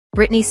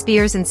Britney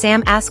Spears and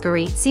Sam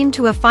Asghari seem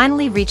to have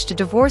finally reached a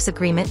divorce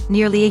agreement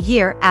nearly a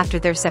year after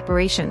their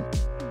separation.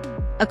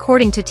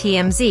 According to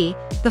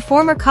TMZ, the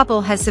former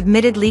couple has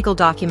submitted legal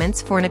documents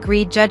for an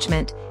agreed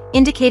judgment,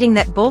 indicating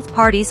that both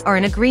parties are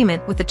in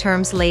agreement with the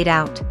terms laid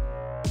out.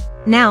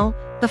 Now,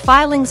 the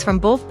filings from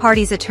both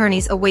parties'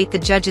 attorneys await the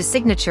judge's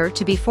signature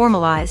to be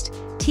formalized.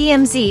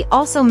 TMZ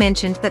also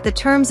mentioned that the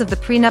terms of the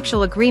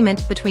prenuptial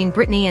agreement between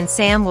Britney and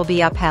Sam will be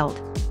upheld.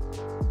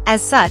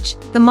 As such,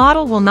 the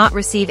model will not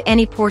receive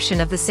any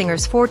portion of the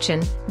singer's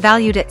fortune,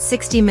 valued at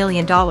 $60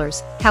 million.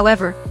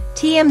 However,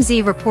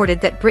 TMZ reported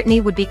that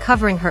Britney would be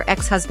covering her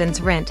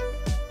ex-husband's rent.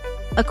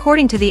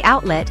 According to the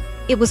outlet,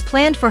 it was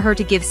planned for her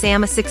to give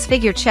Sam a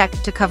six-figure check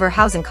to cover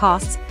housing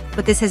costs,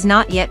 but this has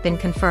not yet been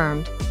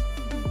confirmed.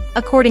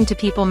 According to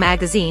People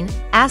magazine,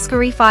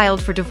 Asghari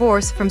filed for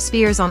divorce from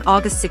Spears on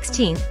August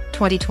 16,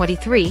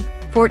 2023,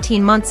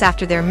 14 months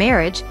after their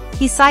marriage.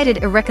 He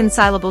cited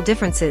irreconcilable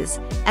differences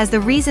as the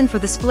reason for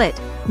the split,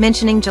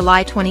 mentioning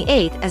July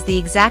 28 as the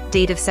exact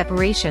date of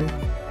separation.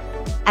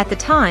 At the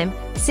time,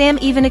 Sam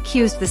even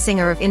accused the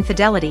singer of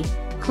infidelity,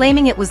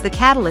 claiming it was the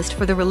catalyst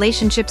for the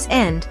relationship's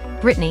end.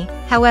 Britney,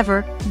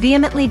 however,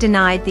 vehemently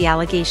denied the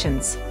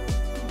allegations.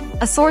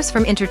 A source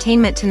from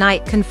Entertainment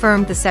Tonight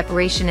confirmed the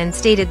separation and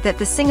stated that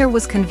the singer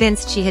was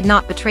convinced she had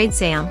not betrayed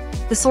Sam.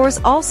 The source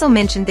also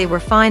mentioned they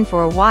were fine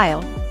for a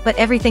while, but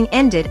everything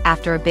ended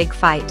after a big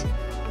fight.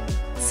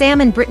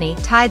 Sam and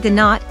Britney tied the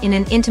knot in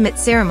an intimate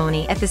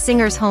ceremony at the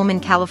singer's home in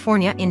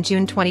California in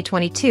June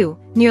 2022,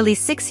 nearly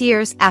 6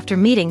 years after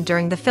meeting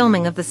during the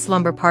filming of the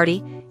Slumber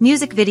Party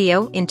music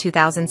video in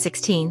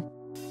 2016.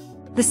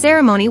 The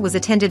ceremony was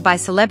attended by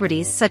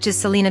celebrities such as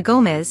Selena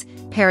Gomez,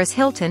 Paris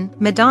Hilton,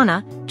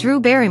 Madonna, Drew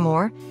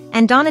Barrymore,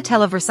 and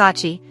Donatella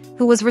Versace,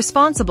 who was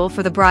responsible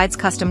for the bride's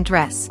custom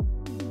dress.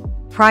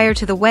 Prior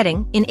to the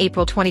wedding, in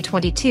April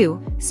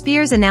 2022,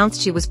 Spears announced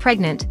she was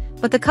pregnant,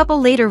 but the couple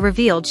later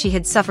revealed she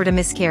had suffered a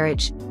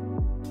miscarriage.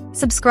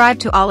 Subscribe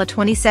to Alla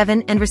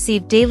 27 and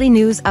receive daily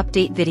news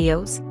update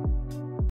videos.